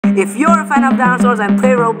If you're a fan of dinosaurs and play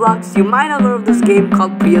Roblox, you might have heard of this game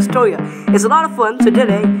called Prehistoria. It's a lot of fun, so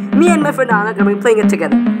today, me and my friend Anna are going to be playing it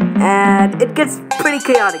together. And it gets pretty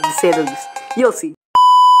chaotic to say the least. You'll see.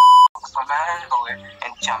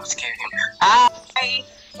 And jump scare him. Hi!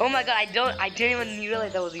 Oh my god, I didn't even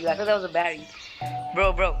realize that was you. I thought that was a Barry.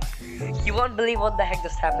 Bro, you won't believe what the heck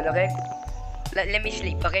just happened, okay? Let me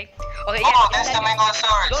sleep, okay? Okay, oh, that's the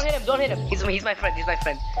Megalosaurus. Don't hit him. He's my friend,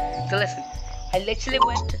 So listen, I literally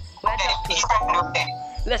went up to him.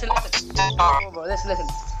 Listen. Bro, listen.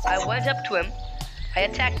 I went up to him, I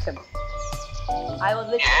attacked him. I was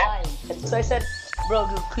literally lying. And so I said, bro,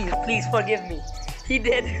 dude, please forgive me. He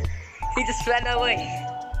did. He just ran away.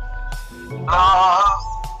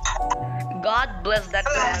 God bless that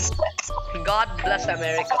man. God bless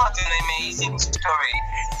America. What an amazing story.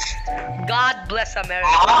 God bless America.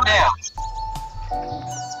 No,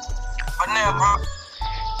 but now, bro.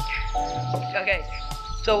 Okay,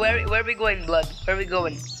 so where are we going, blood? Where are we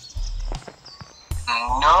going?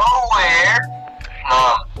 Nowhere.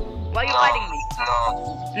 No. Why are you fighting me?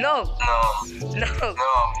 No.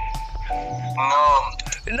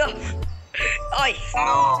 Oi.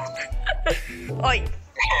 No. Oi.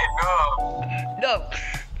 No.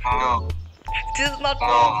 This is not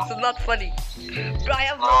funny. This is not funny. Bro, I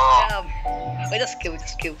have no damn. Wait, just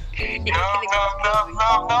kill.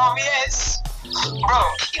 No, yes. Bro,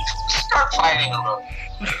 start fighting, bro.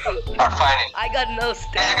 Start fighting. I got no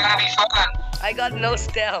stamina. This is gonna be fun. I got no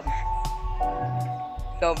stamina.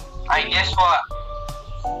 No. I guess what?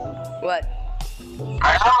 What?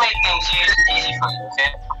 I'll make things easy for you,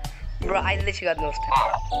 okay? Bro, I literally got no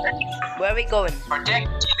stamina. Where are we going? Protect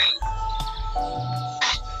you.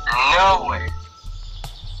 Nowhere.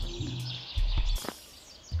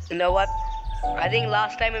 You know what? I think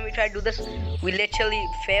last time when we tried to do this, we literally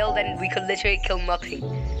failed and we could literally kill nothing.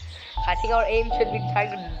 I think our aim should be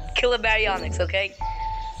trying to kill a baryonyx, okay?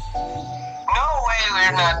 No way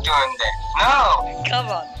we're not doing that. No! Come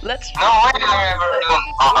on, let's try. No way we're ever doing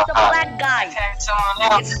that. It's a black guy. Attack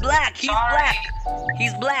someone else. It's black.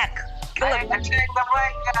 He's black. Kill him. Attack the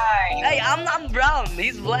black guy. Hey, I'm brown.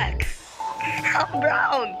 He's black. I'm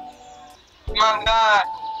brown. Oh my god.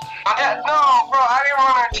 No, bro, I didn't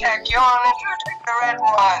want to attack you. I wanted to attack the red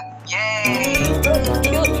one. Yay!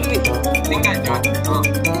 Kill me. I think I joined the group.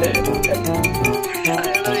 I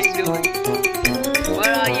don't know what you're doing.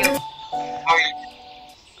 Where are you?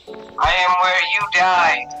 I am where you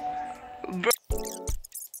die. Bro.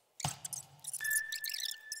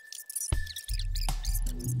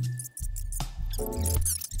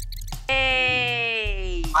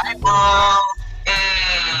 Hey! Hi, bro.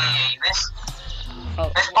 Hey,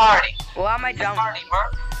 let's party. Why am I down? Let's party, bro.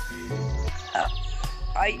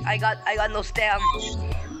 I got no stamina.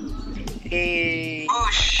 Hey.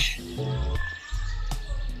 Push.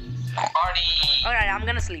 Party. Alright, I'm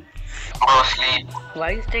gonna sleep. Bro, sleep. Why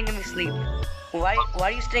are you staring at me sleep? Why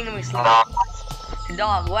are you staring at me sleep? No.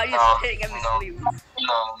 Dog, why are you staring at me sleep?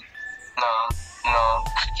 No.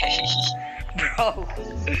 Bro.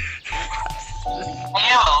 We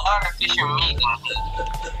have a lot of fish in meeting.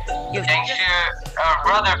 Thanks to our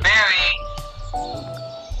brother Barry.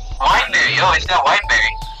 Whiteberry. Oh, it's not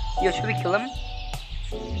Whiteberry. Yo, should we kill him?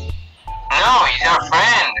 No, he's our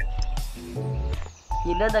friend.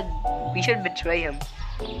 You know that we should betray him.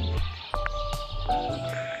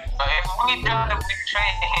 If we try to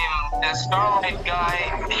betray him, the Starlight guy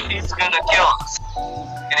is gonna kill us.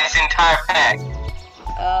 And his entire pack.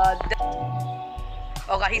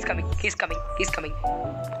 Oh god, he's coming. Who's coming?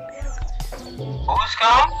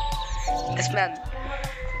 This man.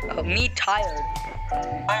 Me tired.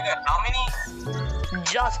 I got how many?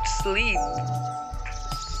 Just sleep.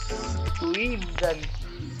 Sleep then.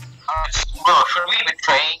 Bro, should we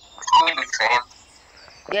betray him?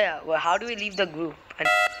 Yeah, well, how do we leave the group?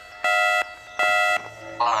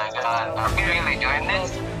 Oh my god, are we really doing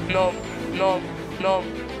this? No.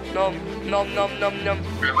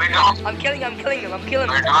 We're not. I'm killing him. We're doing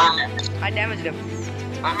it. I damaged him.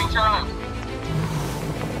 Let me kill him.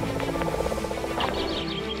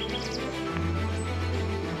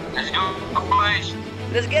 Let's do it, boys.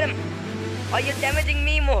 Let's get him. Why are you damaging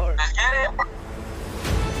me more? Let's get it.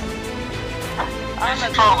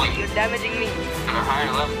 You're damaging me. On a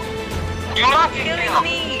higher level. Do not kill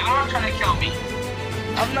me. Do not try to kill me.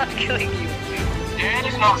 I'm not killing you. There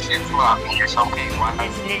is no shit blocking. It's okay. Why?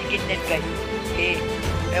 Let's get that guy. Hey.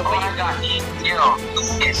 Oh my god, he's skilled.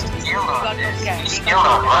 He's skilled on this. He's skilled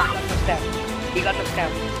on running. He got no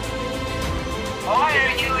stamina. Why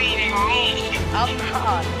are you eating me? I'm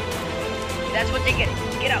not. That's what they get.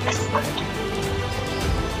 Get out.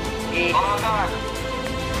 Hey. Oh my god.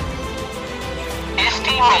 His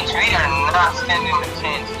teammates, we are not standing a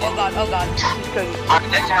chance. Oh god, he's killing me.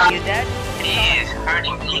 You dead? He is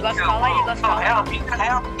hurting me. You got too. Starlight, you got Starlight. Help, you can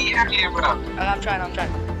help me here, bro. I'm trying.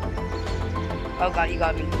 Oh god, he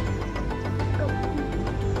got me.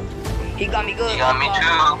 He got me good. You got me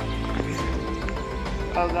too.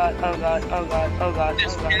 Oh god.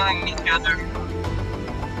 Just killing each other.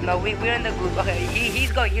 No, we're in the group. Okay,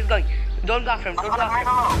 he's going. Don't go after him. Don't go after him.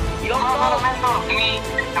 You're low.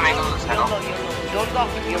 Don't go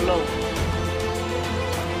after him. You're low.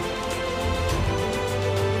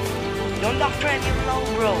 Don't go after him. You're low,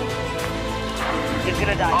 bro. He's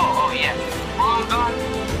gonna die. Oh yeah. Oh god.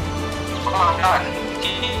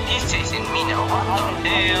 He's chasing me now. What the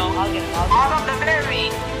hell? I'll get him. What the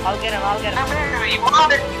berry? I'll get him. The berry. What?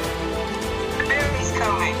 The berry's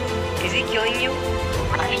coming. Is he killing you?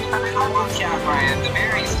 The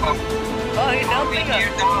berry's coming. Oh, he's helping us.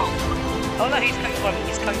 Oh no, he's coming from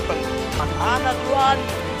me. Anna, run!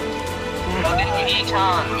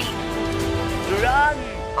 Run!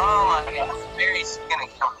 Oh my god, the berry's gonna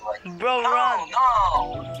kill me. Bro, run! No!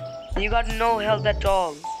 You got no health at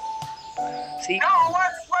all. See? No,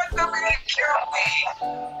 what the berry killed me?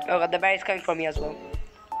 Oh god, the berry's coming from me as well.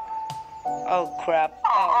 Oh crap.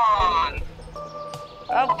 Come on!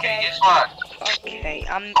 Okay, guess what? Okay,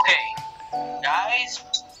 Okay, guys,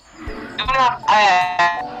 do not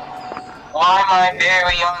ask why my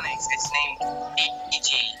berry onyx is named EG.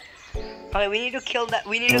 Okay, we need to kill that.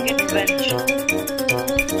 We need to get revenge.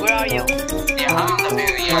 Where are you? Yeah, I'm the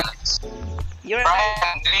berry onyx. You're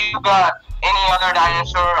Brian, do you got any other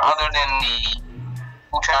dinosaur other than the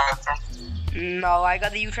Ultraraptor? No, I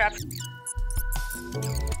got the U-trap.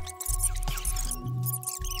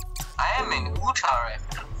 I am an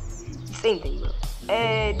Ultraraptor. Same thing, bro.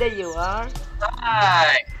 Hey, there you are.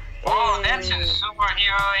 Hi. Oh, that's a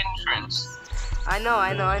superhero entrance. I know.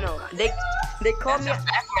 They call That's me. a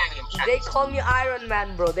Batman entrance. They call me Iron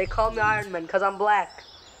Man, bro. They call me Iron Man because I'm black.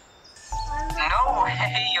 No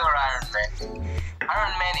way, you're Iron Man.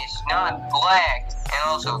 Iron Man is not black, and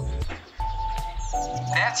also,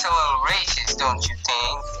 that's a little racist, don't you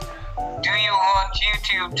think? Do you want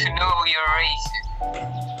YouTube to know you're racist?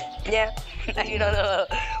 Yeah. No.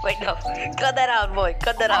 Wait, no. Cut that out, boy.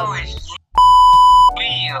 Cut that out. Bro, it's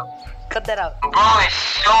real. Cut that out. Bro, it's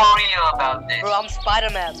so real about this. Bro, I'm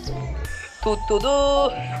Spider-Man.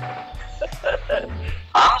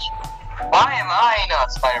 Why am I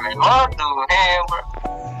not Spider-Man? What the hell, bro?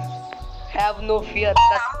 Have no fear.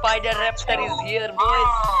 The Spider Raptor is here, boys.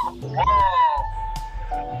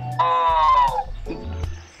 Oh.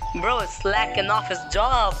 Bro is slacking off his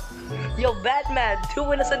job. Yo, Batman,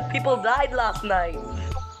 2 innocent people died last night.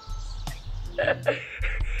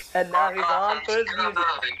 And now he's on for his duty.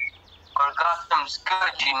 Or Gotham's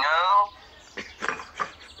good, you know?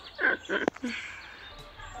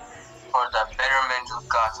 For the betterment of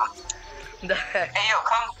Gotham. Hey, yo,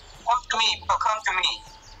 come to me, bro, come to me.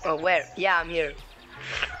 Oh, where? Yeah, I'm here.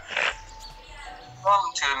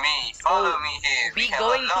 Come to me, follow me here. We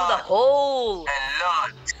going through the hole. A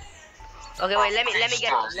lot. Okay, wait, let me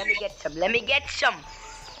get some.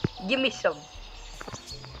 Give me some.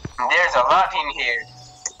 There's a lot in here.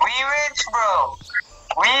 We rich, bro.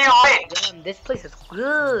 We rich. Damn, this place is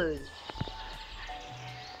good.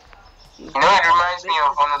 You know, it reminds me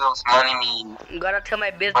of one of those money memes. Gotta tell my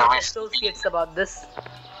business associates about this.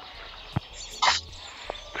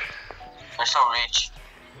 You're so rich.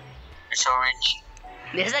 You're so rich.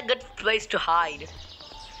 This is a good place to hide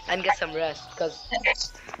and get some rest, cause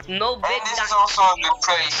no big. And this is also a good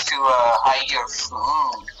place to hide your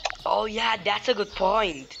food. Oh yeah, that's a good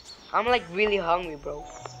point. I'm like really hungry, bro.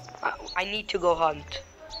 I need to go hunt.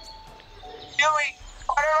 Joey,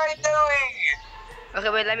 what am I doing? Okay,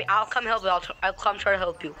 wait, I'll come help you. I'll come try to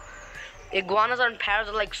help you. Iguanas and parrots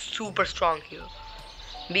are like super strong here.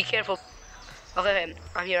 Be careful. Okay,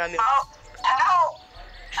 I'm here. How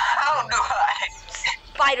do I?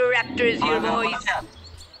 Spider Raptor is here, boys.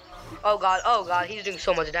 Oh god, he's doing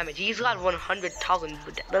so much damage. He's got 100,000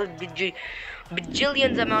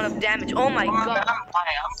 bajillions amount of damage. Oh my god.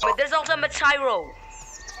 But there's also a Matyro.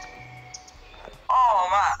 Oh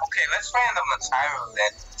my, okay, let's find the Matyro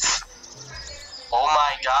then. Oh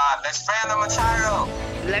my god, let's find the Matyro.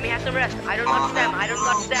 Let me have some rest. I don't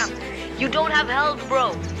got stam. You don't have health,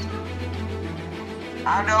 bro.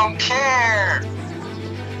 I don't care.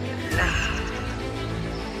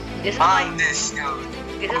 This is I'm this dude.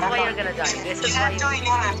 This is why you're gonna die. This is why you're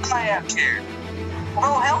gonna die out here.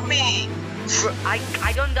 Bro, help me. Bro,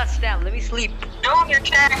 I don't got stam. Let me sleep. Don't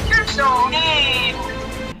attack, you're so mean.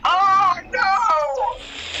 Oh no!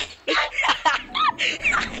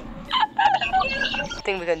 I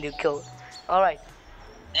think we can do kill. Alright.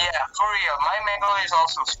 Yeah, for real. My Megalo is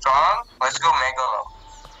also strong. Let's go Megalo.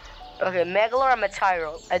 Okay, Megalo or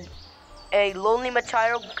Machiro. A lonely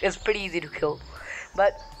Machiro is pretty easy to kill.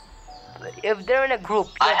 But if they're in a group...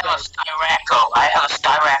 I have a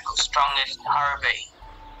Styraco, strongest Harvey.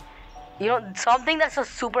 You know, something that's so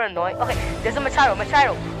super annoying. Okay, there's a Machiro.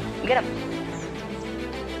 Get him.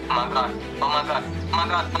 Oh my god.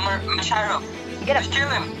 Machiro. Get him. Just kill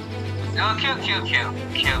him. Oh, kill.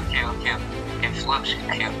 It flips,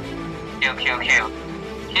 kill.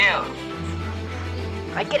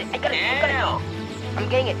 I get it. Kill. I'm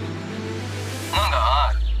getting it. Oh my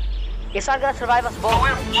god. It's not gonna survive us both. Oh,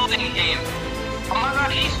 we're building him. Oh my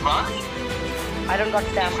god, he's running. I don't got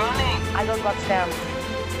stamina. He's running. I don't got stamina.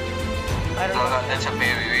 I don't Oh my know. god, that's a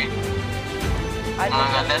berry. I Oh don't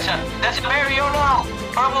my god, that's a berry, oh no!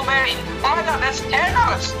 Purple berry! Oh my god, that's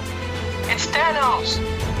Thanos! It's Thanos!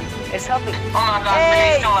 It's helping. Oh my god,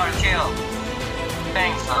 Hey! please stole our kill.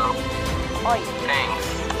 Thanks, though. Oi. Thanks.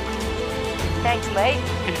 Thanks, mate.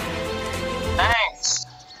 Thanks!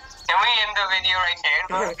 Can we end the video right here,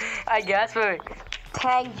 bro? I guess we're...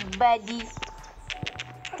 Thanks, buddy.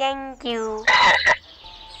 Thank you.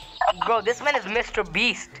 Bro, this man is Mr.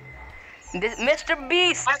 Beast. This Mr.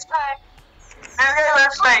 Beast. Let's play. This guy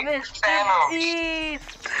looks like Mr. Thanos.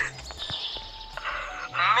 Beast.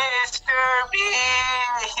 Mr.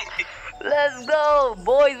 Beast! Let's go,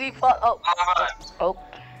 boys. We fought. Oh, Oh my god, oh.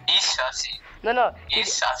 he's sussy. No.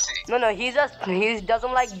 He's sussy. No. He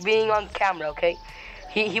doesn't like being on camera. Okay.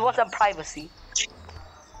 He wants some privacy.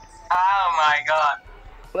 Oh my god.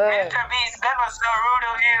 Wait. Mr. Beast, that was so rude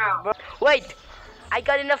of you. Bro, wait. I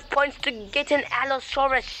got enough points to get an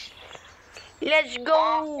Allosaurus. Let's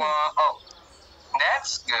go. Oh,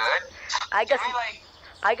 that's good. I guess. Can we like...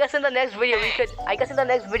 I guess in the next video we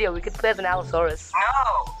could play as an Allosaurus.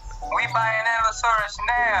 No, we buy an Allosaurus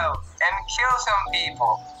now and kill some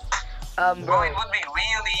people. Bro, Bro. it would be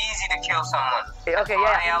really easy to kill someone. Okay,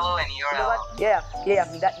 My yeah. Allo and your You know Allo. what? Yeah.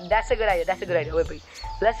 That's a good idea. Wait.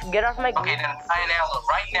 Let's get off my. Okay, then buy an Allo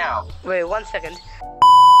right now. Wait, 1 second.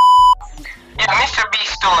 Yeah, Mr.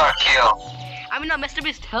 Beast stole our kill. I mean, no, Mr.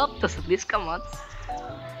 Beast helped us at least. Come on.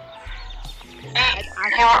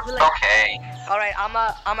 Okay. All right,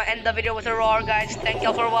 I'ma end the video with a roar, guys. Thank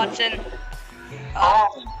y'all for watching. We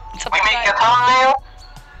make a thumbnail?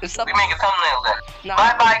 We make a thumbnail then. No.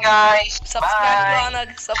 Bye, guys. Subscribe Bye.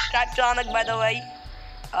 to Anak, by the way.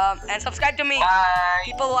 And subscribe to me. Bye.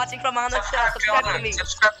 People watching from Anak, subscribe to me.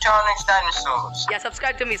 Subscribe to Roblox Dinosaurs. Yeah,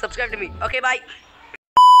 subscribe to me. Okay, bye.